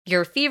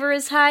Your fever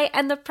is high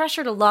and the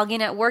pressure to log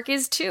in at work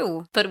is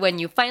too. But when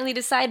you finally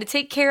decide to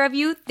take care of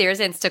you, there's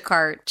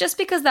Instacart. Just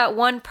because that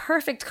one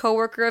perfect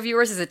coworker of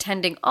yours is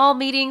attending all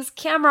meetings,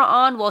 camera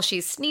on while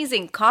she's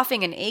sneezing,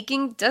 coughing, and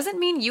aching, doesn't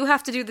mean you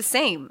have to do the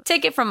same.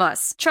 Take it from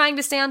us. Trying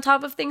to stay on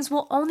top of things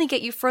will only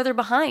get you further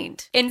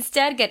behind.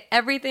 Instead, get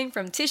everything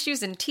from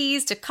tissues and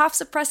teas to cough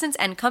suppressants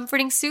and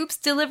comforting soups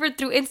delivered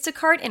through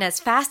Instacart in as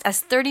fast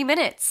as 30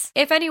 minutes.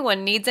 If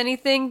anyone needs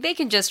anything, they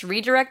can just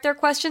redirect their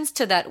questions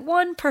to that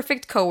one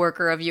perfect coworker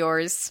of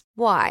yours.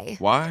 Why?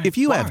 Why? If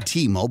you have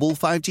T-Mobile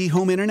 5G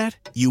home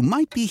internet, you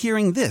might be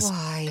hearing this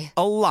Why?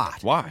 a lot.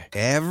 Why?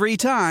 Every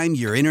time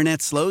your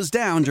internet slows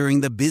down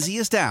during the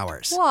busiest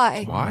hours.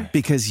 Why? Why?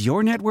 Because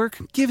your network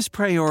gives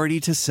priority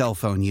to cell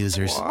phone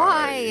users.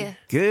 Why?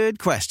 Good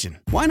question.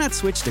 Why not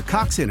switch to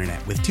Cox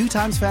Internet with 2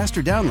 times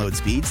faster download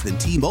speeds than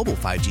T-Mobile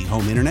 5G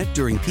home internet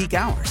during peak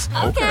hours?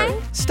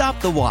 Okay. Stop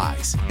the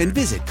whys and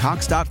visit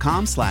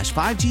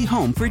cox.com/5G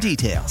home for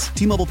details.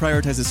 T-Mobile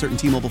prioritizes certain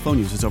T-Mobile phone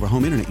users over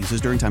home internet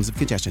users during times of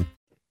congestion.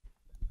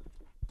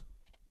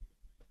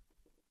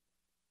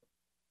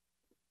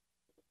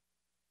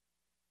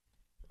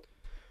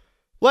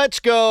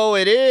 Let's go.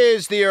 It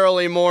is the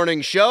early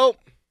morning show.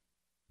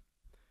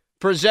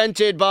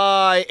 Presented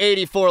by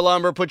 84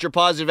 Lumber. Put your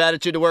positive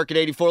attitude to work at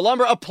 84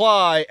 Lumber.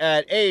 Apply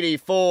at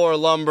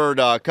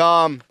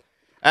 84lumber.com.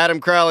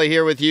 Adam Crowley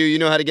here with you. You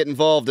know how to get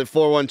involved at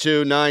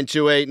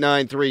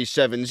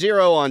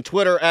 412-928-9370 on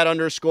Twitter at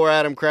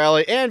 _Adam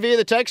Crowley and via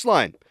the text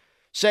line.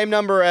 Same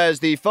number as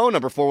the phone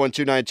number,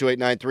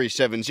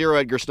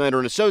 412-928-9370. Edgar Snyder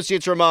and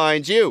Associates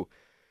reminds you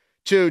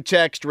to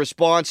text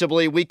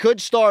responsibly. We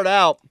could start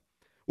out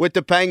with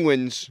the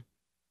Penguins,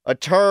 a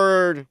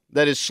turd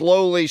that is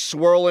slowly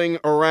swirling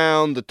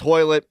around the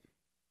toilet.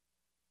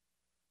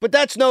 But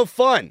that's no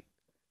fun.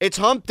 It's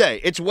hump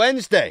day. It's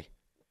Wednesday.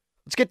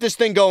 Let's get this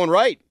thing going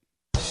right.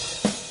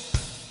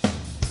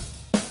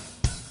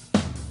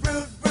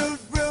 Root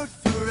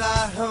for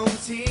our home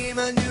team,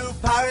 a new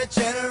pirate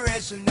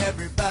generation.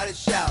 Everybody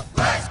shout,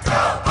 let's go,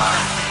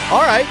 Bucs!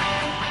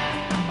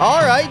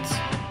 All right.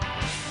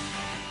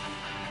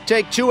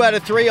 Take 2 out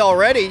of 3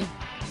 already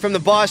from the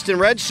Boston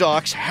Red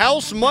Sox.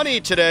 House money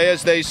today,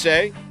 as they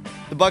say.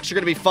 The Bucs are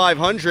going to be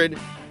 500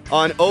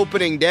 on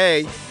opening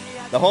day,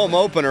 the home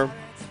opener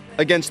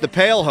against the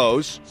Pale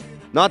Hose,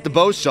 not the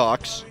Bo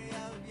Sox.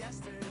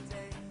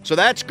 So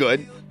that's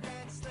good.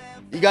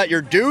 You got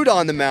your dude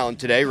on the mound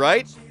today,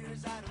 right?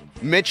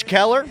 Mitch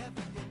Keller.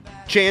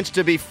 Chance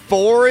to be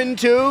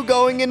 4-2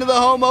 going into the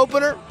home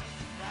opener.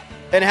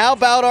 And how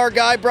about our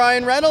guy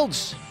Brian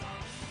Reynolds?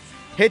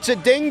 Hits a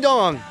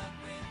ding-dong.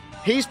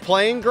 He's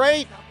playing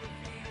great.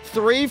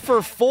 3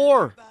 for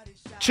 4.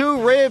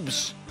 2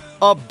 ribs.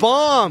 A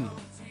bomb.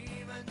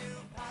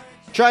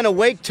 Trying to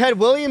wake Ted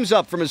Williams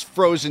up from his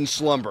frozen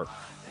slumber.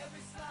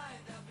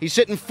 He's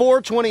hitting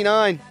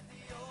 .429.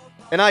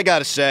 And I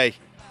gotta say,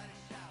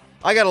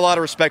 I got a lot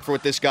of respect for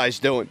what this guy's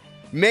doing.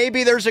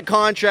 Maybe there's a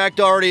contract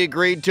already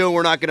agreed to and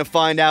we're not going to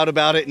find out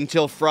about it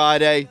until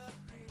Friday.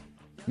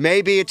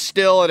 Maybe it's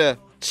still at a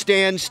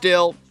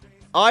standstill.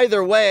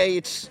 Either way,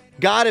 it's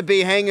got to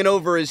be hanging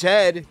over his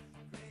head.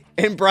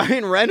 And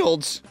Brian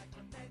Reynolds,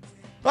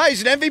 well,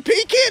 he's an MVP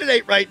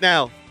candidate right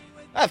now.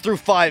 Through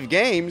 5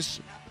 games.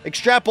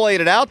 Extrapolate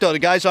it out, though. The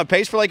guy's on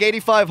pace for like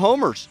 85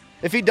 homers.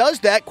 If he does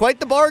that, quite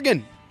the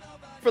bargain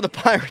for the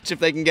Pirates if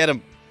they can get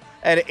him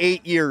at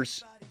 8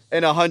 years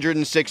and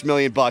 $106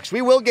 million.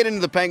 We will get into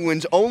the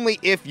Penguins only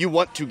if you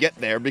want to get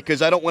there,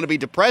 because I don't want to be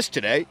depressed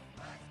today.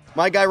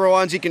 My guy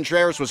Roansy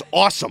Contreras was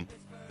awesome.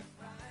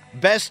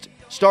 Best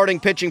starting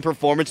pitching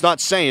performance,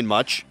 not saying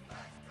much,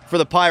 for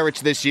the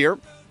Pirates this year.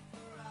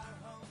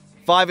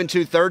 5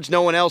 2/3.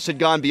 No one else had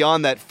gone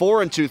beyond that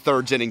 4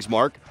 2/3 innings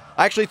mark.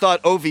 I actually thought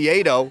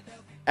Oviedo,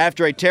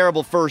 after a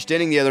terrible first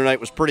inning the other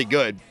night, was pretty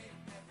good.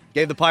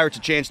 Gave the Pirates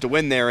a chance to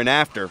win there and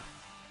after.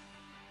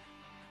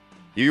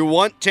 You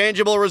want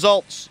tangible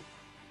results.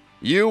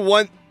 You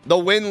want the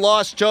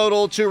win-loss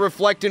total to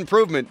reflect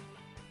improvement.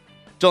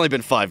 It's only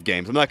been 5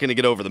 games. I'm not going to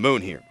get over the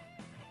moon here.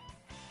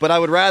 But I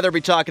would rather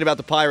be talking about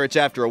the Pirates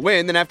after a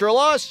win than after a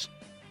loss.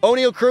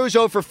 O'Neal Cruz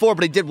 0 for 4,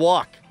 but he did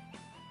walk.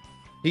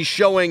 He's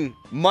showing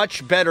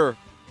much better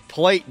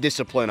plate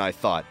discipline, I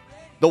thought.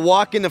 The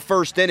walk in the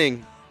first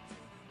inning,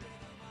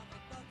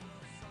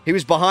 he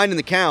was behind in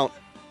the count,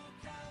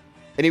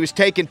 and he was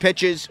taking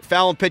pitches,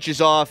 fouling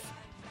pitches off.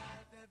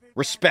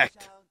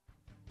 Respect.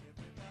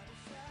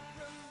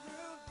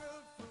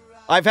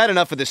 I've had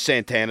enough of this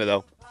Santana,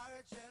 though.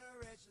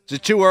 Is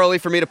it too early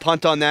for me to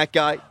punt on that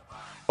guy?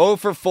 0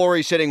 for 4,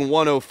 he's hitting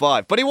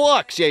 105. But he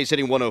walks. Yeah, he's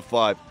hitting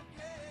 105.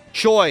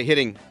 Choi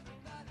hitting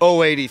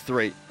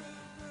 083.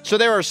 So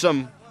there are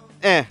some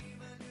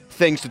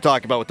things to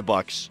talk about with the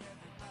Bucs.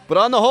 But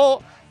on the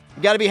whole,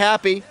 you got to be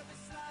happy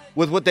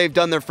with what they've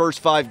done their first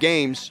 5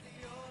 games.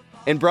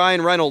 And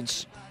Brian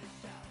Reynolds,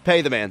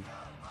 pay the man.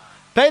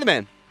 Pay the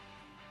man.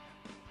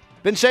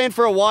 Been saying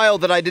for a while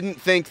that I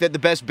didn't think that the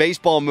best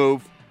baseball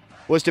move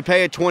was to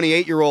pay a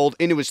 28-year-old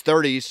into his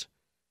 30s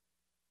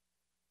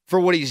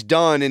for what he's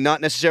done and not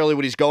necessarily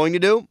what he's going to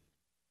do.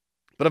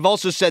 But I've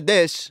also said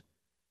this.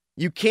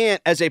 You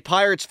can't, as a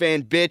Pirates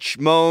fan, bitch,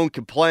 moan,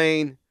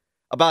 complain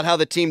about how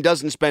the team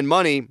doesn't spend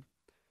money,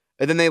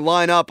 and then they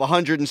line up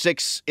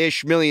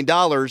 $106-ish million,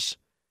 and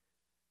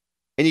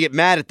you get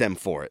mad at them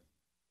for it.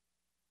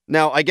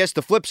 Now, I guess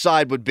the flip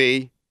side would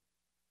be,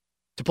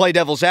 to play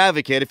devil's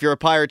advocate, if you're a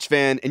Pirates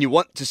fan and you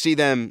want to see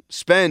them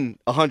spend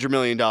 $100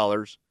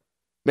 million,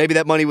 maybe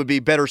that money would be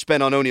better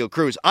spent on O'Neal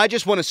Cruz. I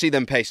just want to see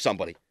them pay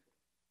somebody.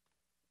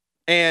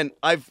 And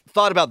I've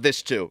thought about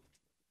this too.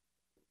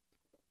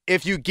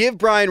 If you give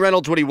Brian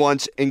Reynolds what he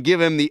wants and give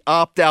him the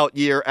opt-out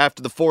year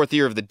after the fourth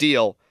year of the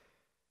deal,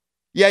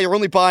 yeah, you're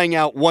only buying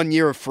out 1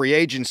 year of free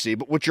agency,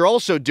 but what you're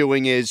also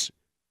doing is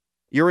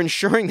you're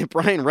ensuring that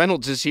Brian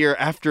Reynolds is here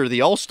after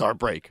the All-Star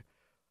break.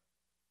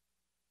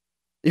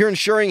 You're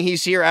ensuring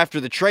he's here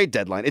after the trade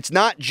deadline. It's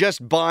not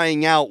just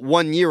buying out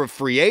 1 year of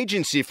free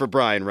agency for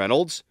Brian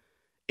Reynolds.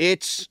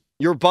 It's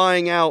you're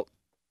buying out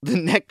the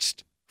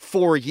next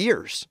 4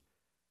 years.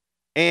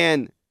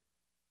 And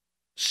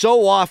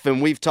so often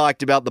we've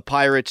talked about the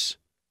Pirates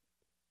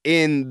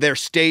in their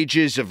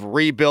stages of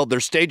rebuild, their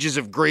stages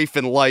of grief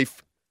in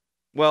life.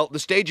 Well, the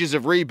stages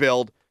of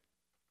rebuild,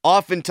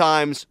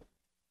 oftentimes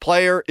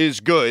player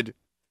is good,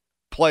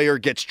 player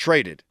gets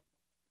traded.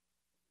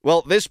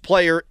 Well, this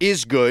player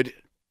is good.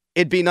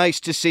 It'd be nice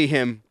to see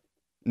him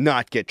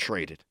not get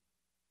traded.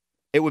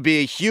 It would be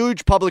a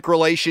huge public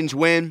relations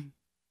win,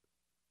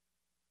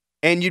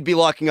 and you'd be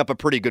locking up a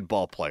pretty good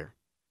ball player.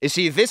 Is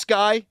he this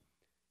guy?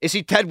 Is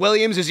he Ted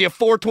Williams? Is he a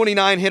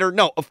 .429 hitter?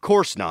 No, of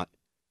course not.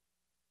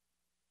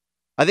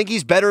 I think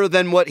he's better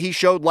than what he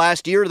showed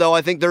last year, though.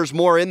 I think there's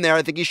more in there.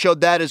 I think he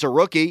showed that as a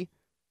rookie.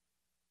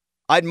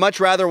 I'd much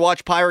rather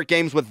watch Pirate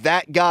games with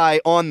that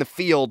guy on the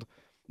field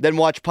than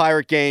watch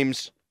Pirate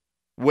games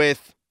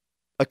with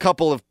a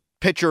couple of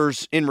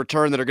pitchers in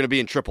return that are going to be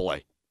in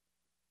AAA.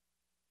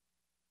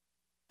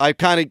 I've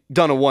kind of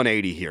done a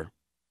 180 here.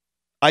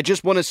 I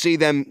just want to see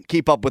them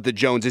keep up with the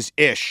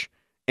Joneses-ish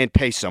and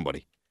pay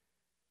somebody.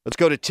 Let's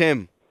go to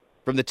Tim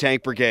from the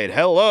Tank Brigade.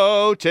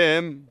 Hello,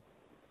 Tim.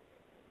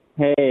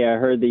 Hey, I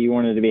heard that you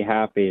wanted to be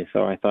happy,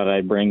 so I thought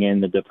I'd bring in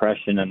the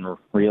depression and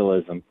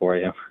realism for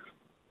you.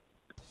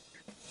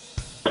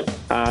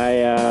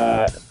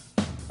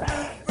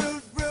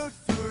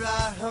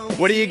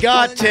 What do you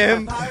got,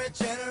 Tim?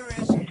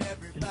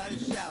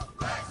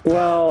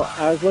 Well,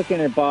 I was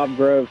looking at Bob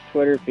Grove's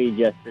Twitter feed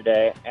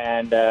yesterday,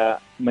 and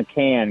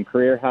McCann,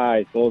 career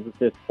highs, goals,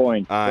 assists,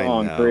 points.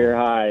 Strong, career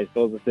highs,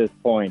 goals, assists,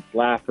 points.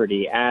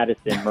 Lafferty,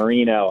 Addison,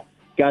 Marino,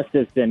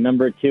 Gustafson,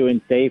 number 2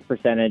 in save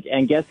percentage.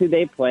 And guess who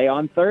they play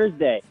on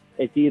Thursday?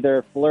 It's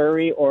either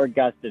Fleury or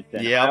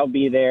Gustafson. Yep. I'll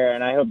be there,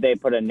 and I hope they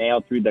put a nail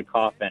through the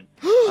coffin.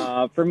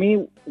 For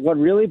me, what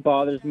really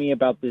bothers me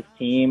about this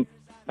team,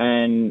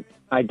 and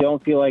I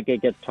don't feel like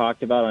it gets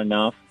talked about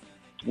enough,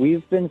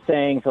 we've been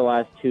saying for the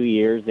last 2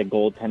 years that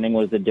goaltending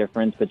was the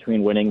difference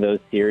between winning those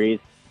series.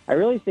 I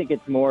really think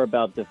it's more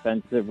about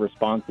defensive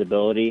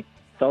responsibility.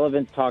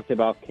 Sullivan's talked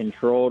about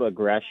controlled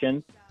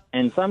aggression,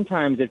 and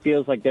sometimes it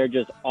feels like they're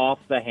just off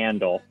the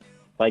handle.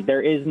 Like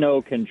there is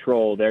no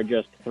control. They're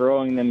just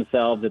throwing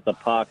themselves at the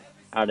puck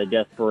out of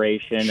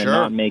desperation and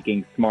not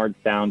making smart,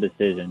 sound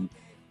decisions.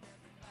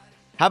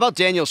 How about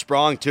Daniel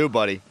Sprong, too,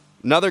 buddy?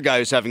 Another guy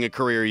who's having a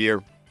career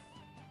year.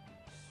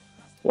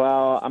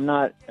 Well, I'm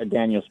not a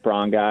Daniel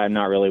Sprong guy. I'm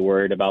not really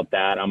worried about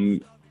that.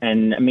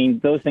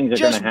 Those things are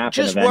going to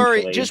happen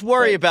eventually. Just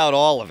worry about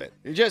all of it.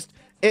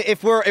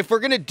 If we're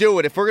going to do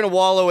it, if we're going to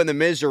wallow in the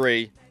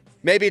misery,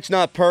 maybe it's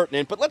not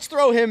pertinent, but let's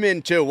throw him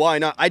in too. Why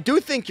not? I do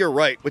think you're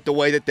right with the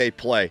way that they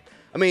play.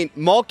 I mean,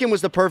 Malkin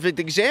was the perfect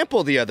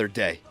example the other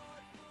day,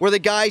 where the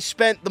guy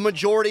spent the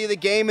majority of the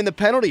game in the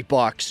penalty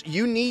box.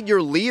 You need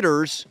your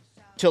leaders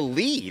to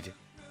lead,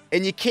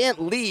 and you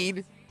can't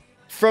lead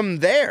from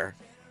there.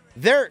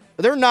 They're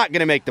not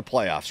going to make the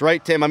playoffs,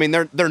 right, Tim? I mean,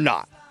 they're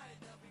not.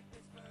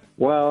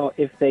 Well,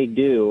 if they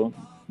do,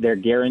 they're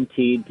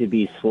guaranteed to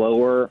be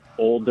slower,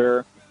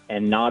 older,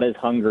 and not as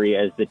hungry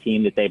as the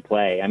team that they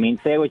play. I mean,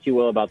 say what you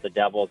will about the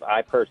Devils.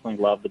 I personally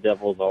love the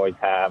Devils, always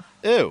have.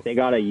 Ew. They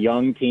got a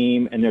young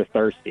team, and they're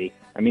thirsty.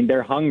 I mean,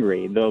 they're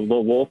hungry. The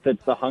wolf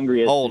that's the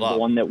hungriest is the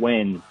one that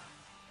wins.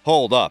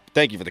 Hold up.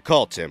 Thank you for the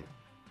call, Tim.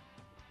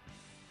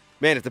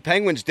 Man, if the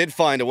Penguins did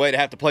find a way to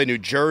have to play New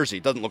Jersey,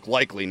 it doesn't look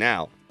likely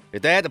now.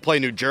 If they had to play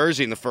New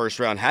Jersey in the first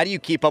round, how do you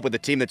keep up with a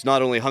team that's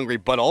not only hungry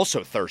but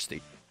also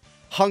thirsty?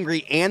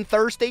 Hungry and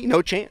thirsty?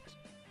 No chance.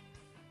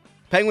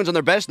 Penguins on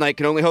their best night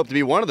can only hope to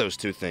be one of those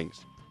two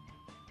things.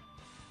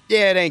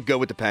 Yeah, it ain't good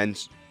with the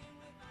Pens.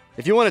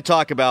 If you want to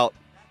talk about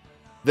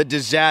the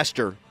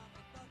disaster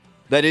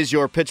that is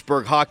your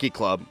Pittsburgh Hockey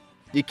Club,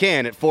 you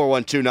can at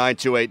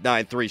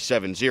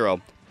 412-928-9370,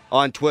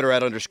 on Twitter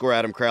at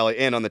 _Adam Crowley,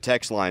 and on the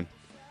text line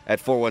at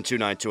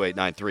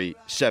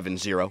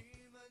 412-928-9370.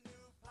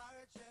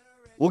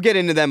 We'll get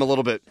into them a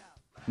little bit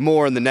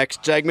more in the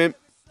next segment.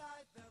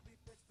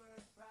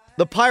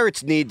 The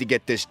Pirates need to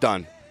get this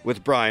done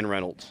with Brian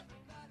Reynolds.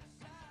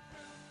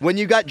 When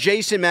you got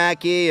Jason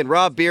Mackey and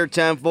Rob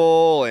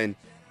Biertemple and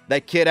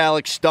that kid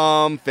Alex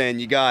Stumpf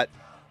and you got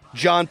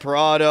John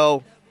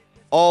Parado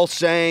all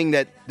saying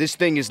that this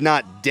thing is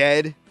not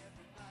dead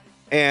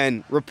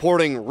and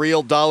reporting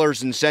real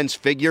dollars and cents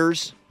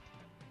figures.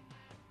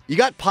 You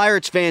got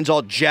Pirates fans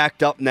all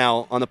jacked up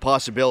now on the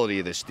possibility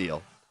of this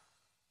deal.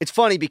 It's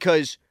funny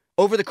because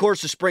over the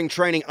course of spring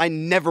training, I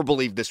never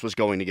believed this was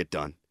going to get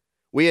done.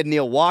 We had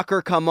Neil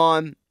Walker come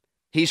on.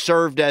 He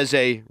served as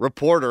a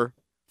reporter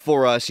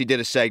for us. He did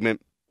a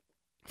segment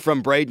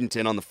from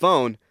Bradenton on the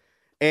phone,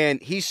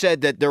 and he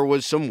said that there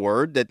was some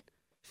word that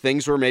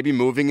things were maybe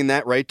moving in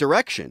that right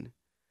direction.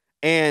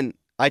 And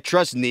I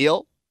trust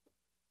Neil,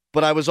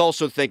 but I was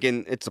also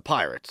thinking it's the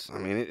Pirates. I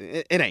mean,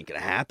 it ain't going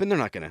to happen. They're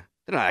not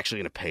actually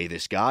going to pay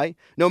this guy.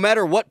 No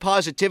matter what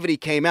positivity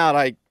came out,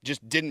 I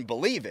just didn't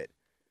believe it.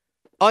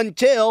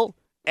 Until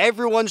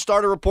everyone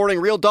started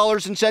reporting real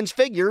dollars and cents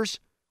figures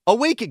a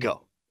week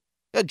ago.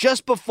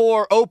 Just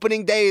before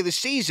opening day of the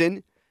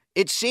season,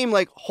 it seemed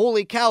like,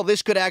 holy cow,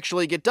 this could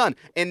actually get done.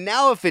 And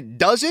now if it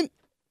doesn't,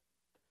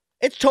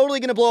 it's totally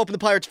going to blow up in the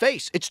Pirates'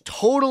 face. It's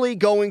totally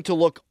going to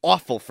look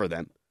awful for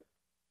them.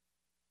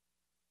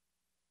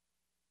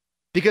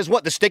 Because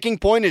what, the sticking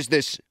point is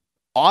this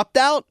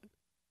opt-out?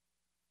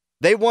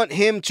 They want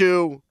him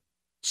to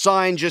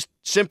sign just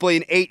simply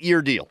an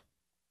 8-year deal.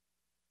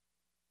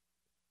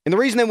 And the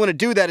reason they want to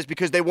do that is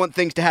because they want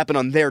things to happen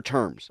on their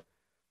terms.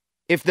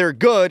 If they're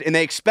good, and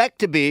they expect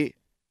to be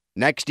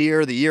next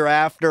year, the year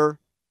after,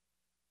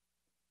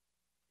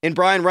 and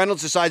Brian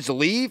Reynolds decides to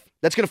leave,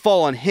 that's going to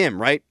fall on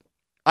him, right?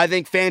 I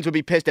think fans would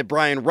be pissed at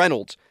Brian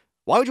Reynolds.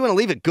 Why would you want to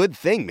leave a good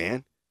thing,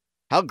 man?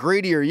 How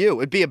greedy are you?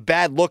 It'd be a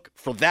bad look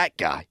for that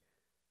guy.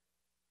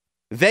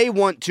 They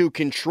want to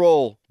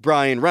control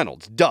Brian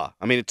Reynolds. Duh.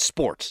 I mean, it's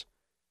sports.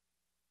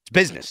 It's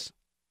business.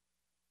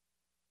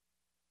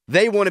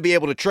 They want to be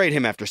able to trade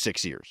him after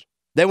 6 years.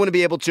 They want to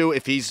be able to,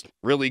 if he's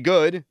really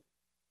good,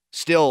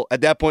 still at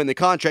that point in the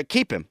contract,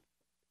 keep him.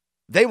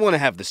 They want to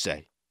have the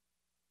say.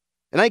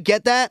 And I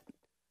get that.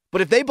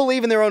 But if they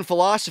believe in their own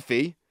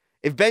philosophy,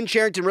 if Ben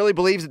Cherington really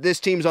believes that this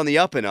team's on the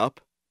up and up,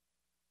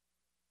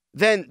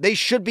 then they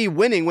should be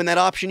winning when that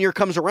option year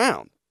comes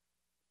around.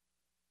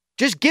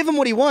 Just give him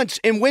what he wants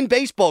and win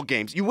baseball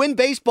games. You win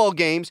baseball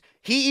games,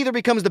 he either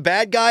becomes the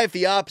bad guy if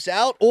he opts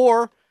out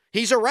or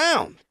he's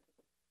around.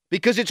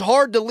 Because it's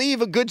hard to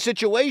leave a good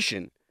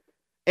situation.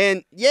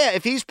 And yeah,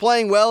 if he's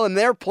playing well and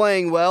they're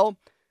playing well,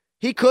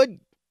 he could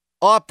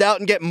opt out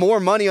and get more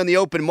money on the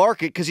open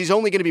market because he's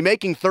only going to be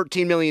making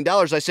 $13 million.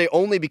 I say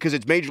only because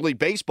it's Major League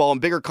Baseball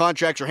and bigger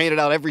contracts are handed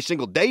out every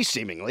single day,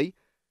 seemingly.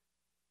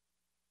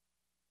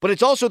 But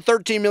it's also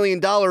 $13 million,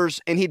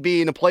 and he'd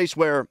be in a place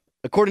where,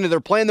 according to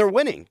their plan, they're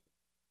winning.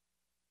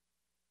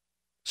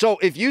 So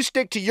if you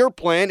stick to your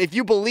plan, if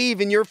you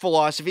believe in your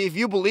philosophy, if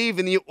you believe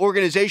in the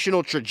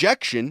organizational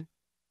trajectory,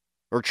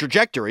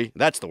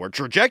 that's the word,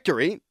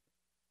 trajectory,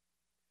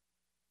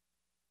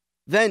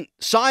 then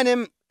sign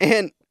him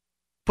and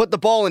put the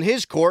ball in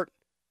his court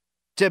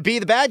to be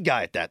the bad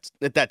guy at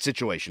that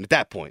situation, at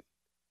that point,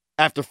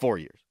 after 4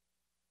 years.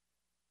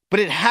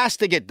 But it has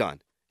to get done.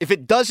 If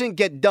it doesn't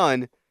get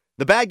done,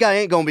 the bad guy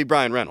ain't going to be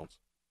Brian Reynolds.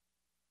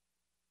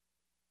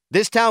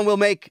 This town will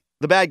make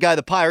the bad guy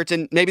the Pirates,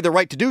 and maybe the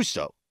right to do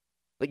so.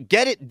 Like,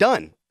 get it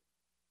done.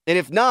 And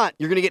if not,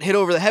 you're going to get hit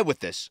over the head with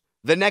this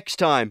the next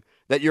time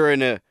that you're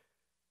in a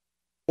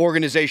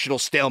organizational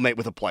stalemate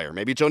with a player.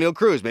 Maybe it's O'Neal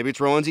Cruz. Maybe it's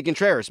Roansy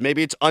Contreras.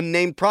 Maybe it's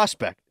unnamed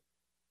prospect.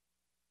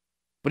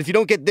 But if you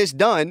don't get this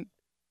done,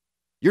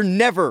 you're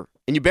never,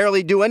 and you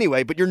barely do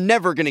anyway, but you're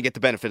never going to get the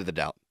benefit of the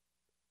doubt.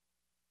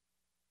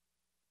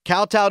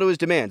 Kowtow to his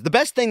demands. The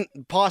best thing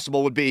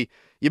possible would be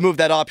you move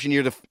that option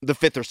year to the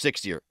 5th or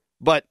 6th year.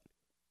 But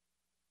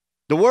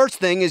the worst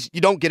thing is you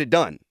don't get it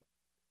done.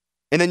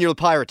 And then you're the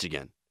Pirates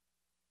again.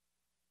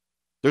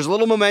 There's a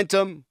little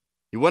momentum.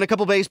 You win a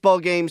couple baseball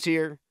games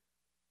here.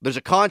 There's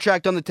a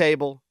contract on the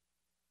table.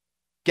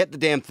 Get the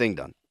damn thing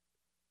done.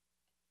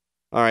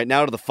 All right,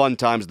 now to the fun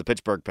times of the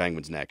Pittsburgh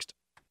Penguins next.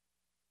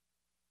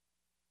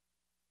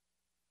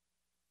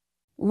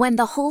 When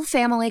the whole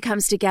family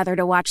comes together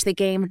to watch the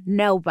game,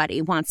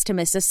 nobody wants to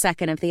miss a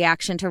second of the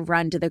action to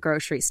run to the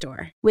grocery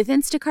store. With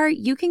Instacart,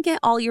 you can get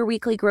all your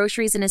weekly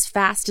groceries in as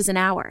fast as an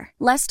hour.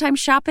 Less time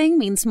shopping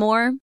means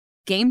more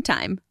game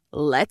time.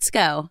 Let's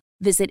go.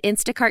 Visit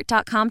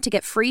instacart.com to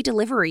get free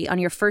delivery on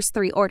your first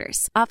 3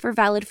 orders. Offer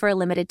valid for a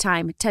limited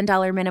time.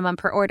 $10 minimum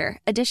per order.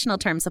 Additional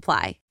terms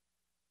apply.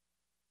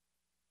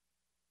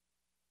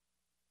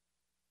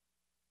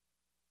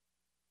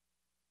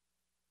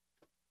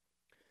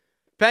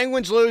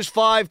 Penguins lose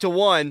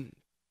 5-1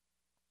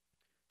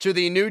 to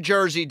the New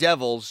Jersey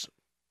Devils,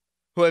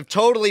 who have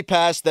totally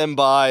passed them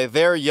by.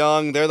 They're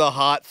young. They're the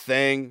hot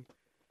thing.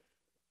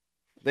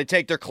 They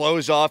take their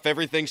clothes off.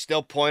 Everything's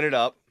still pointed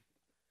up.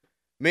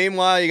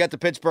 Meanwhile, you got the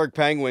Pittsburgh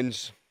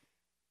Penguins.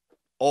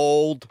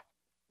 Old,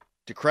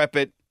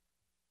 decrepit,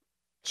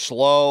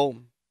 slow.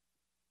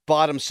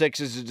 Bottom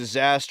 6 is a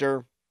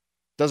disaster.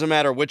 Doesn't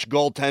matter which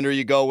goaltender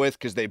you go with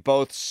because they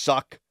both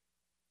suck.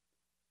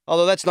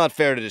 Although that's not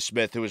fair to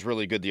DeSmith, who was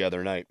really good the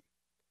other night.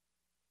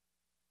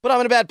 But I'm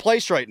in a bad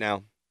place right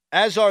now,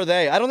 as are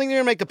they. I don't think they're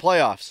going to make the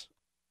playoffs.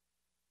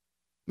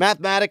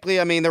 Mathematically,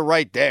 I mean, they're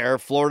right there.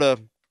 Florida,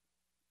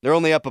 they're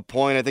only up a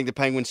point. I think the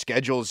Penguins'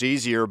 schedule is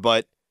easier,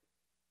 but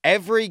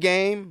every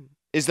game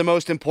is the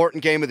most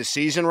important game of the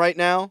season right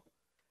now.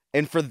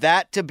 And for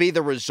that to be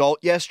the result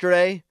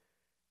yesterday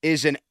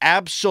is an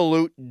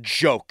absolute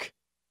joke.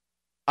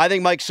 I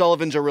think Mike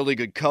Sullivan's a really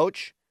good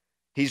coach.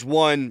 He's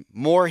won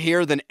more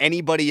here than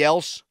anybody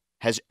else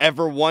has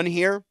ever won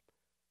here.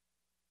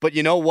 But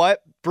you know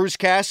what? Bruce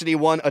Cassidy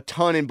won a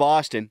ton in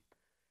Boston.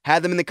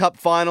 Had them in the Cup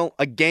final,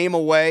 a game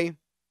away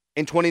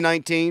in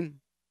 2019.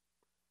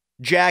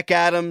 Jack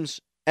Adams,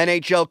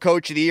 NHL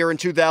Coach of the Year in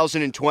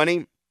 2020.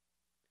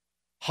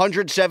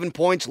 107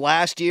 points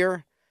last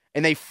year,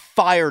 and they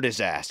fired his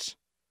ass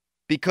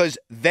because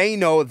they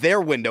know their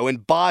window in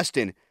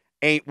Boston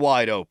ain't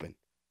wide open.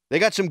 They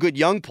got some good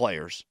young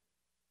players,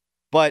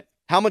 but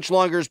how much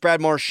longer is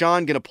Brad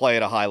Marchand going to play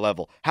at a high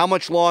level? How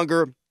much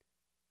longer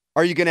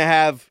are you going to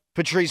have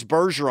Patrice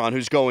Bergeron,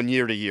 who's going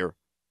year to year?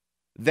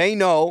 They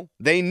knew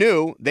they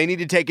need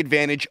to take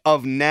advantage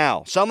of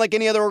now. Sound like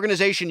any other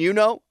organization you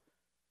know?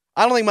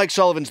 I don't think Mike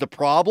Sullivan's the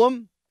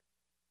problem,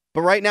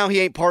 but right now he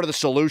ain't part of the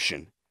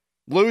solution.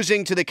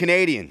 Losing to the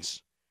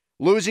Canadiens,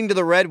 losing to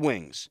the Red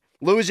Wings,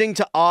 losing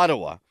to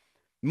Ottawa.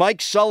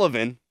 Mike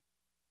Sullivan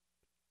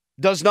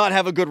does not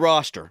have a good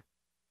roster.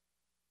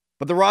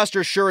 But the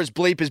roster sure as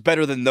bleep is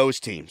better than those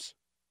teams.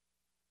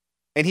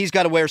 And he's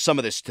got to wear some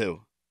of this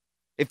too.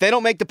 If they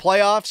don't make the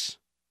playoffs,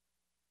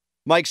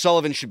 Mike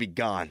Sullivan should be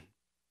gone.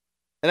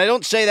 And I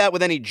don't say that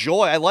with any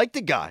joy. I like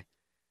the guy.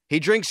 He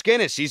drinks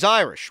Guinness. He's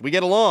Irish. We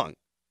get along.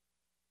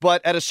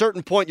 But at a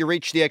certain point, you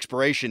reach the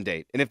expiration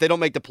date. And if they don't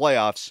make the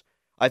playoffs,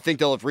 I think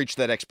they'll have reached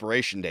that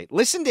expiration date.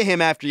 Listen to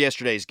him after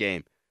yesterday's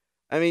game.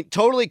 I mean,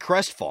 totally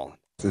crestfallen.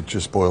 It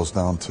just boils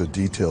down to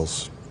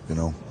details. You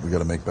know, we got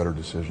to make better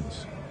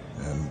decisions.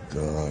 And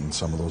in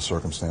some of those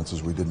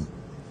circumstances, we didn't.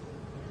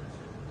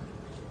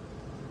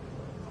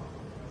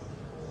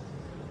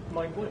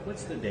 Mike,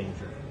 what's the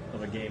danger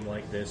of a game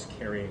like this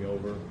carrying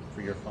over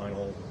for your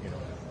final,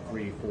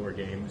 3-4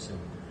 games and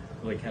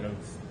really kind of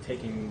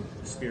taking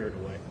the spirit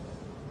away?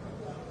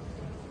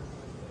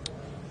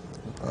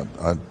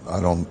 I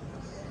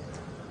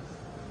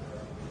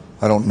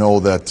don't know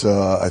that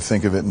I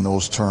think of it in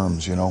those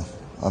terms,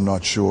 I'm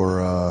not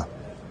sure,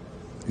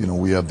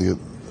 we have the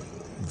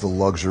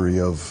luxury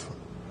of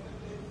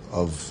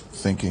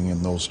thinking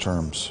in those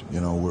terms.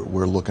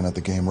 We're looking at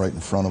the game right in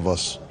front of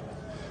us.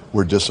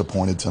 We're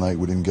disappointed tonight.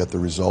 We didn't get the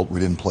result. We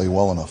didn't play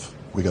well enough.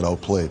 We got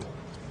outplayed.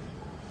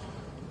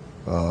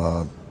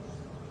 All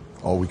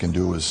we can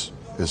do is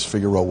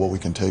figure out what we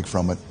can take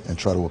from it and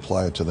try to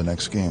apply it to the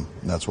next game.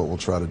 And that's what we'll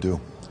try to do.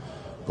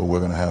 But we're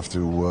going to have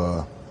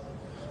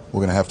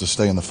to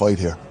stay in the fight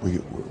here.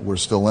 We're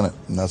still in it,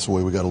 and that's the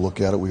way we got to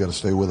look at it. We got to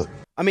stay with it.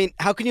 I mean,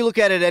 how can you look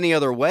at it any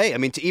other way? I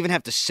mean, to even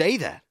have to say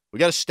that. We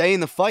got to stay in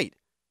the fight.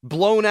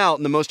 Blown out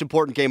in the most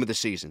important game of the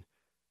season.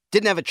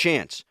 Didn't have a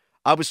chance.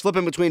 I was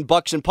flipping between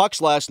Bucs and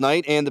Pucks last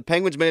night, and the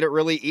Penguins made it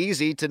really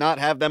easy to not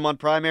have them on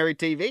primary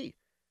TV.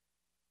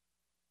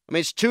 I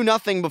mean, it's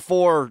 2-0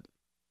 before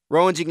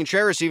Rowan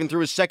Contreras even threw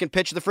his second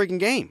pitch of the freaking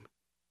game.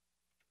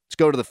 Let's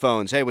go to the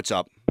phones. Hey, what's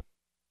up?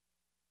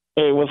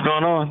 Hey, what's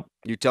going on?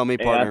 You tell me,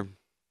 partner.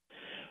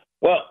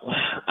 Well,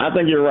 I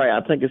think you're right.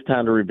 I think it's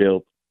time to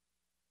rebuild.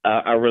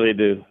 I really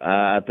do.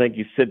 I think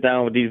you sit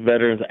down with these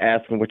veterans,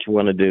 ask them what you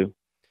want to do.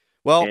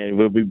 Well, and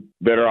we'll be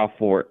better off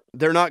for it.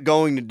 They're not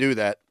going to do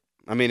that.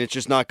 I mean, it's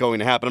just not going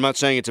to happen. I'm not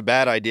saying it's a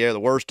bad idea or the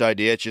worst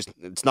idea.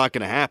 It's not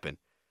going to happen.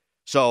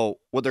 So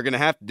what they're going to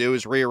have to do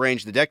is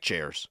rearrange the deck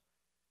chairs.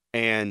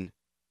 And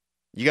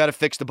you got to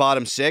fix the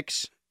bottom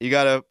six. You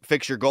got to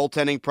fix your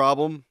goaltending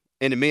problem.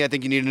 And to me, I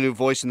think you need a new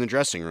voice in the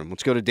dressing room.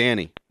 Let's go to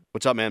Danny.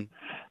 What's up, man?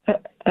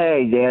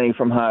 Hey, Danny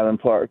from Highland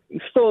Park. You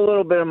stole a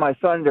little bit of my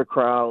thunder,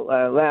 Crow.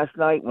 Last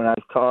night when I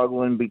was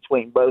toggling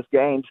between both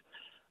games,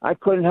 I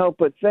couldn't help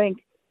but think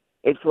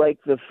it's like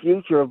the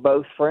future of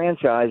both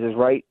franchises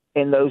right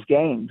in those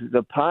games.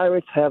 The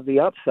Pirates have the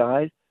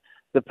upside.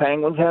 The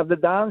Penguins have the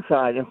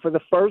downside. And for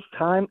the first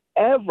time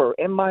ever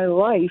in my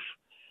life,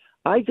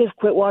 I just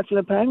quit watching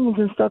the Penguins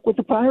and stuck with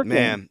the Pirates.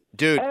 Man,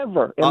 dude,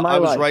 ever in my I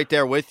was life. right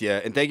there with you.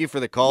 And thank you for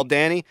the call,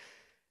 Danny.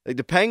 Like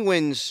the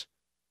Penguins,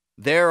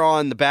 they're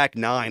on the back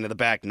nine of the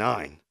back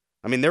nine.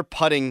 I mean, they're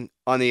putting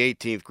on the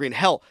 18th green.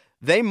 Hell,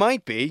 they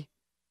might be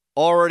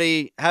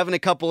already having a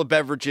couple of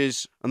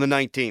beverages on the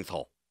 19th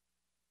hole.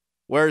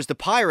 Whereas the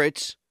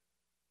Pirates,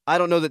 I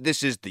don't know that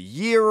this is the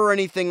year or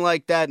anything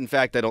like that. In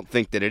fact, I don't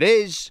think that it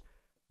is.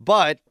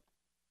 But,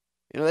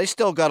 they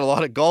still got a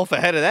lot of golf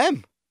ahead of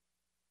them.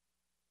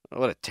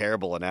 What a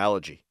terrible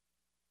analogy.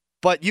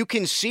 But you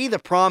can see the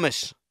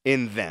promise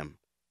in them.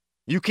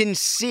 You can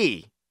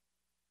see,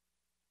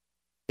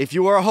 if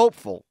you are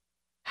hopeful,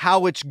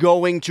 how it's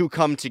going to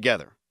come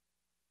together.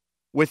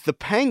 With the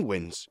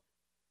Penguins,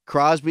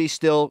 Crosby's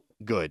still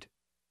good.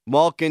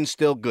 Malkin's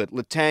still good.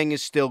 Letang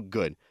is still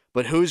good.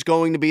 But who's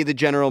going to be the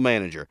general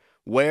manager?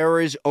 Where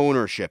is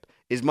ownership?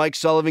 Is Mike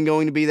Sullivan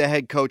going to be the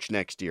head coach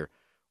next year?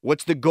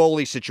 What's the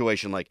goalie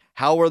situation like?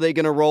 How are they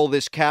going to roll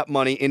this cap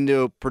money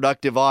into a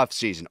productive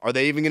offseason? Are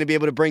they even going to be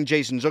able to bring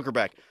Jason Zucker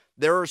back?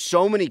 There are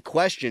so many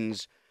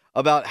questions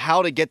about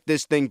how to get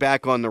this thing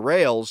back on the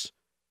rails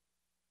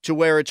to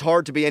where it's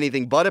hard to be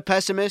anything but a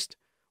pessimist,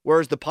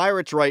 whereas the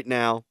Pirates right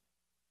now,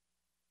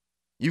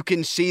 you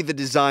can see the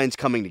designs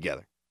coming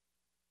together.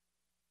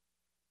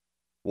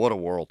 What a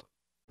world.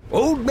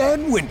 Old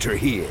Man Winter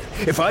here.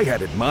 If I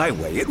had it my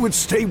way, it would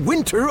stay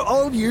winter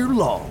all year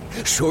long.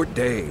 Short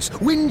days,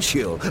 wind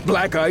chill,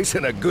 black ice,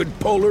 and a good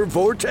polar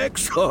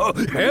vortex. Oh,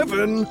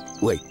 heaven.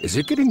 Wait, is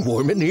it getting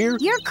warm in here?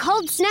 Your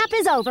cold snap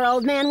is over,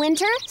 Old Man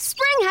Winter.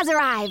 Spring has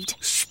arrived.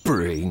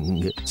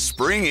 Spring.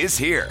 Spring is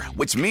here,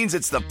 which means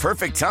it's the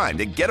perfect time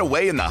to get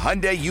away in the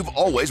Hyundai you've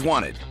always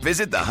wanted.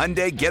 Visit the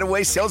Hyundai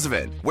Getaway Sales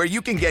Event, where you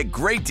can get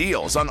great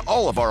deals on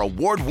all of our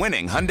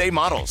award-winning Hyundai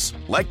models,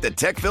 like the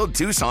tech-filled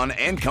Tucson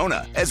and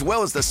Kona, as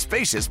well as the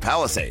spacious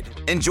Palisade.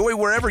 Enjoy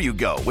wherever you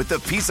go with the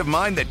peace of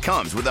mind that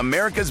comes with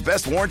America's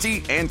best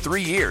warranty and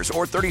 3 years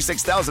or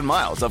 36,000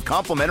 miles of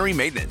complimentary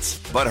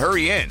maintenance. But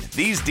hurry in,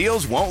 these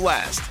deals won't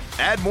last.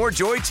 Add more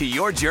joy to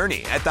your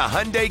journey at the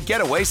Hyundai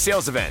Getaway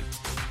Sales Event.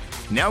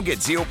 Now get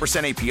 0%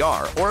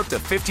 APR or up to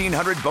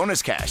 $1,500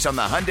 bonus cash on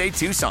the Hyundai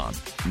Tucson.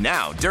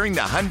 Now, during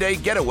the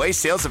Hyundai Getaway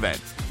Sales Event.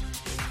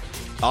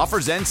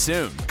 Offers end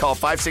soon. Call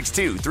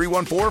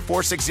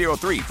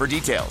 562-314-4603 for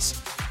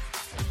details.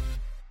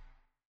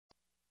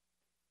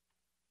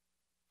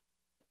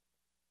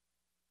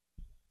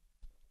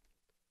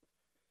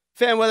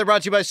 Fan weather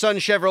brought to you by Sun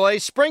Chevrolet.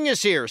 Spring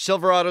is here.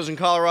 Silverados and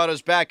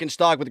Colorados back in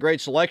stock with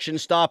great selection.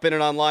 Stop in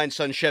and online,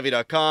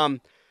 sunchevy.com.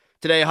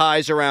 Today,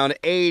 highs around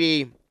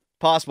 80.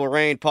 Possible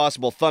rain,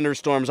 possible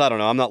thunderstorms. I don't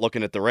know. I'm not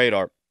looking at the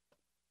radar.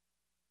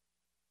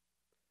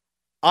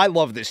 I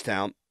love this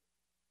town.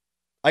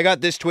 I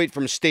got this tweet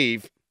from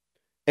Steve,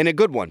 and a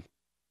good one.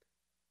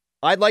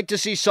 I'd like to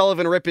see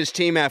Sullivan rip his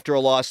team after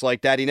a loss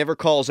like that. He never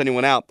calls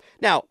anyone out.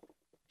 Now,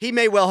 he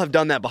may well have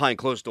done that behind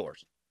closed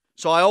doors.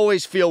 So I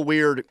always feel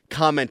weird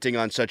commenting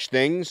on such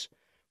things.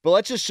 But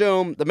let's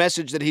assume the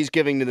message that he's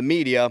giving to the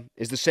media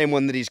is the same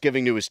one that he's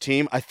giving to his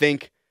team. I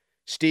think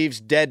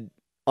Steve's dead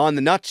on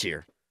the nuts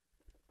here.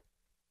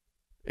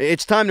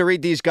 It's time to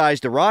read these guys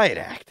the riot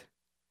act.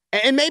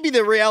 And maybe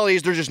the reality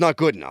is they're just not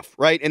good enough,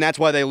 right? And that's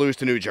why they lose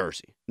to New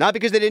Jersey. Not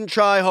because they didn't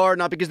try hard,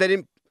 not because they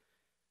didn't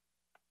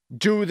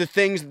do the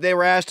things that they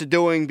were asked to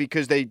doing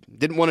because they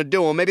didn't want to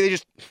do them. Maybe they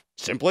just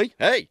simply,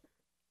 hey,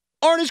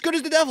 aren't as good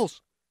as the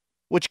Devils.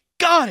 Which,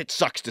 God, it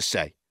sucks to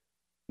say.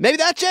 Maybe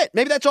that's it.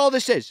 Maybe that's all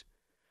this is.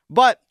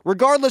 But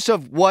regardless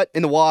of what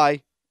and the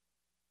why,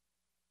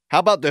 how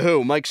about the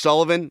who? Mike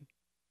Sullivan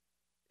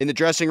in the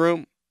dressing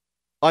room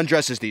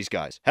undresses these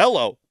guys.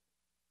 Hello.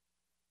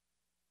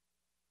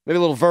 Maybe a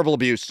little verbal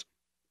abuse.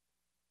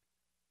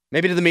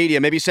 Maybe to the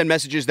media. Maybe send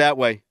messages that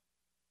way.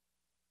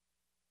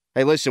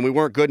 Hey, listen, we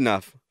weren't good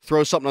enough.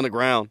 Throw something on the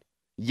ground.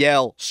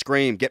 Yell,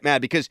 scream, get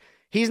mad. Because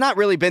he's not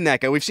really been that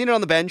guy. We've seen it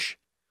on the bench.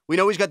 We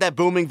know he's got that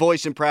booming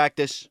voice in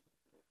practice.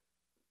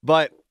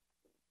 But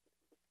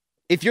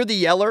if you're the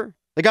yeller,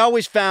 like I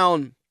always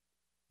found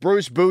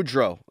Bruce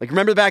Boudreau. Like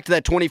remember back to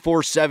that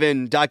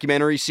 24/7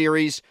 documentary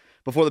series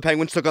before the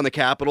Penguins took on the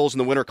Capitals in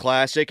the Winter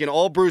Classic, and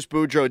all Bruce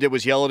Boudreau did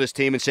was yell at his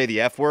team and say the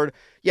F word?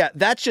 Yeah,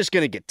 that's just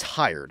going to get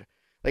tired.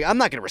 Like, I'm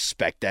not going to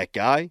respect that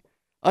guy.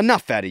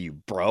 Enough out of you,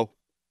 bro.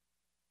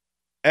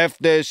 F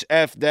this,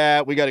 F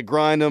that, we got to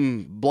grind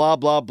them, blah,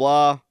 blah,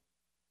 blah.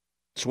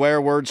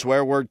 Swear word,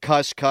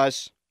 cuss.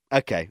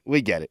 Okay,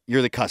 we get it.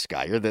 You're the cuss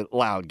guy. You're the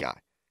loud guy.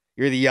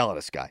 You're the yell at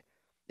us guy.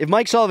 If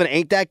Mike Sullivan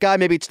ain't that guy,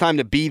 maybe it's time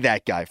to be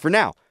that guy. For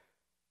now,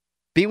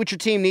 be what your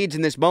team needs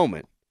in this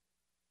moment.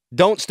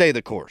 Don't stay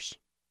the course.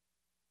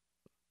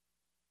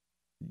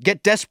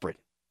 Get desperate.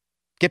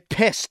 Get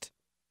pissed.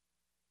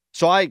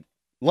 So I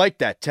like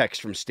that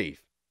text from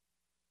Steve.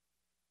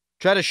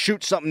 Try to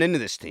shoot something into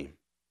this team.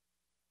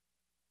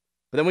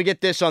 But then we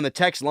get this on the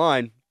text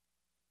line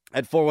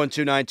at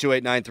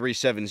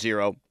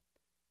 412-928-9370.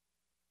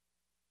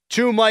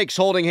 Two Mikes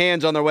holding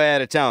hands on their way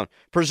out of town.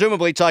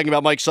 Presumably talking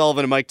about Mike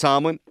Sullivan and Mike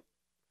Tomlin.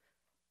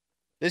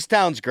 This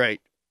town's great.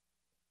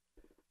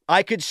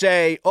 I could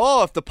say,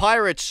 if the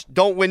Pirates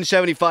don't win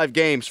 75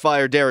 games,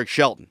 fire Derek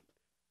Shelton.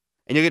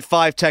 And you get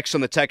 5 texts on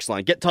the text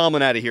line. Get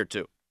Tomlin out of here,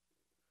 too.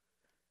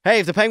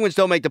 Hey, if the Penguins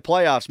don't make the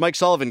playoffs, Mike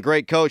Sullivan,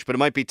 great coach, but it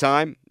might be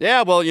time.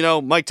 Yeah,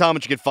 well, Mike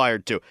Tomlin should get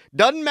fired, too.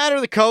 Doesn't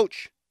matter the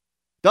coach.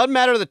 Doesn't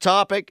matter the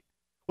topic.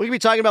 We could be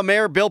talking about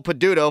Mayor Bill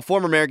Peduto,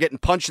 former mayor, getting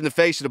punched in the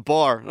face at a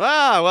bar.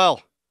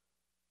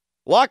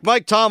 Lock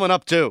Mike Tomlin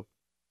up, too.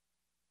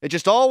 It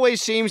just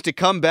always seems to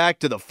come back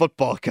to the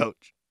football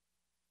coach.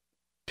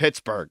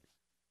 Pittsburgh.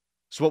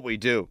 It's what we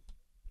do.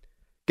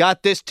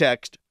 Got this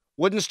text.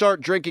 Wouldn't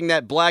start drinking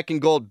that black and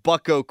gold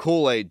Bucko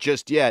Kool-Aid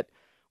just yet.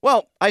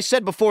 Well, I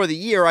said before the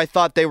year I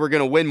thought they were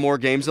going to win more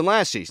games than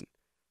last season.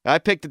 I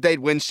picked that they'd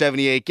win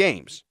 78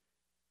 games.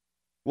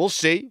 We'll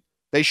see.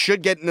 They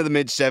should get into the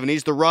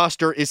mid-70s. The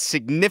roster is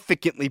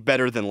significantly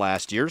better than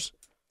last year's.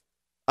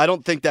 I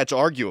don't think that's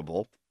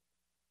arguable.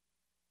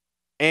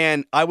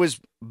 And I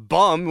was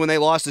bummed when they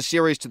lost the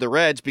series to the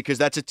Reds because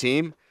that's a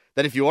team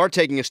that if you are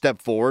taking a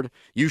step forward,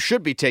 you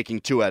should be taking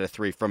 2 out of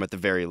 3 from at the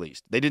very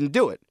least. They didn't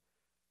do it.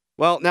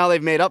 Well, now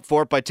they've made up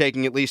for it by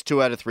taking at least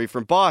 2 out of 3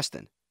 from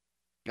Boston.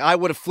 I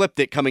would have flipped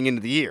it coming into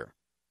the year.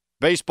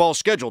 Baseball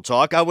schedule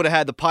talk, I would have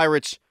had the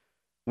Pirates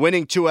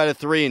winning 2 out of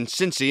 3 in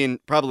Cincy and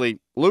probably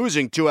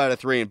losing 2 out of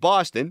 3 in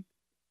Boston.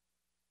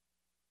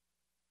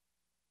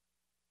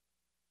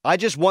 I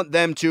just want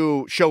them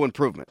to show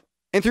improvement.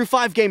 And through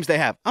 5 games they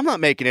have. I'm not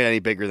making it any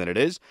bigger than it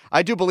is.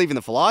 I do believe in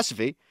the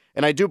philosophy,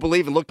 and I do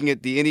believe in looking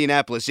at the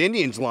Indianapolis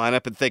Indians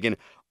lineup and thinking,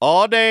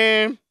 oh,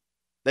 damn,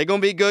 they're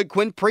going to be good.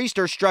 Quinn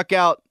Priester struck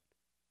out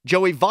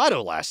Joey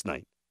Votto last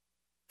night.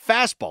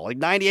 Fastball, like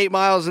 98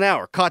 miles an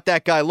hour. Caught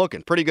that guy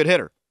looking. Pretty good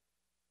hitter.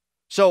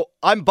 So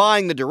I'm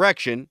buying the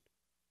direction.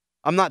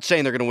 I'm not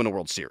saying they're going to win a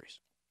World Series.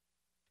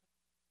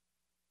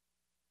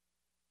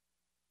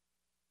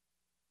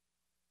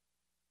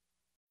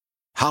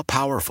 How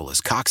powerful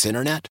is Cox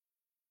Internet?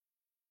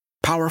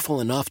 Powerful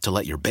enough to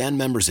let your band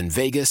members in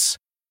Vegas,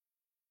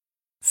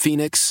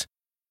 Phoenix,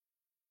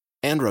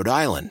 and Rhode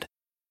Island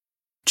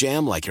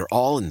jam like you're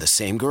all in the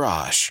same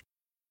garage.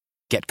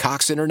 Get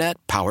Cox Internet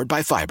powered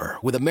by fiber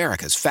with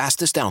America's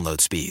fastest download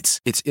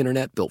speeds. It's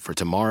internet built for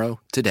tomorrow,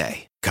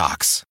 today.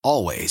 Cox,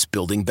 always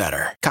building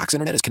better. Cox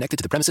Internet is connected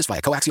to the premises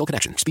via coaxial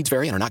connection. Speeds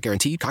vary and are not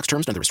guaranteed. Cox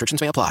terms and other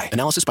restrictions may apply.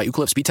 Analysis by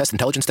Ookla Speed Test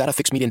Intelligence Data.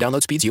 Fixed median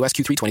download speeds. US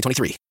Q3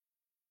 2023.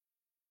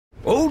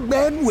 Old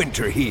Man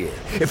Winter here.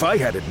 If I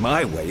had it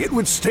my way, it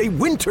would stay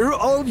winter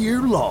all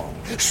year long.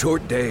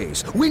 Short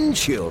days, wind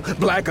chill,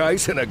 black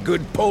ice, and a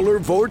good polar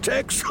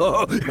vortex.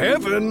 Oh,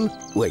 heaven.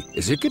 Wait,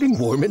 is it getting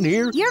warm in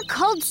here? Your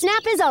cold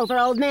snap is over,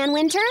 Old Man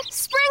Winter.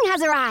 Spring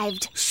has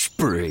arrived.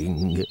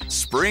 Spring.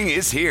 Spring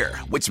is here,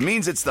 which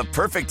means it's the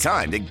perfect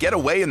time to get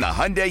away in the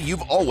Hyundai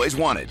you've always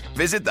wanted.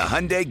 Visit the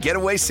Hyundai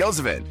Getaway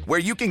Sales Event, where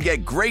you can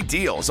get great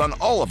deals on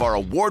all of our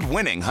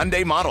award-winning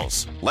Hyundai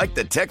models, like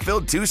the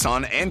tech-filled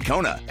Tucson and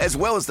Kona, as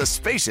well as the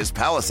spacious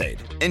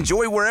Palisade.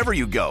 Enjoy wherever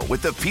you go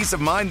with the peace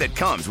of mind that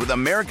comes with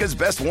America's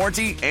best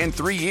warranty and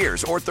 3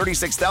 years or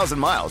 36,000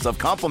 miles of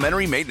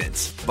complimentary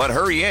maintenance. But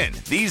hurry in,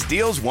 these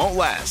deals won't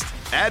last.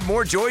 Add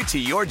more joy to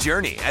your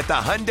journey at the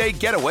Hyundai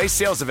Getaway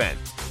Sales Event.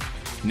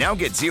 Now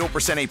get 0%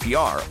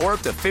 APR or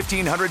up to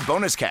 $1,500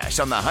 bonus cash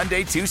on the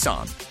Hyundai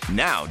Tucson.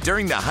 Now,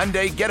 during the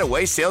Hyundai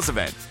Getaway Sales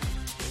Event.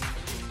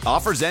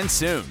 Offers end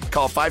soon.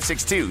 Call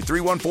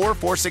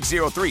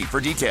 562-314-4603 for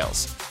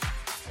details.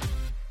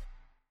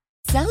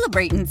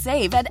 Celebrate and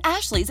save at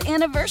Ashley's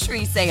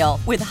Anniversary Sale.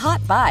 With Hot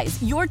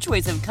Buys, your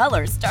choice of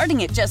colors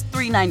starting at just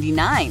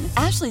 $3.99.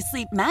 Ashley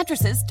Sleep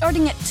mattresses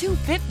starting at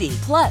 $2.50.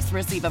 Plus,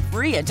 receive a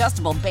free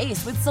adjustable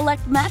base with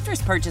select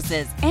mattress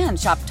purchases. And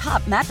shop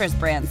top mattress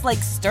brands like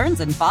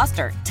Stearns &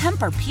 Foster,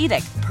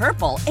 Tempur-Pedic,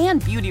 Purple,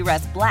 and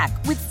Beautyrest Black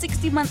with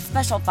 60-month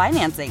special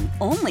financing.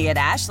 Only at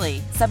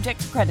Ashley.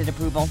 Subject to credit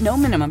approval. No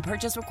minimum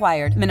purchase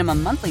required.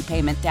 Minimum monthly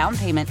payment, down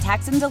payment,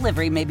 tax, and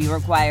delivery may be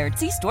required.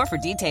 See store for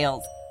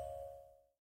details.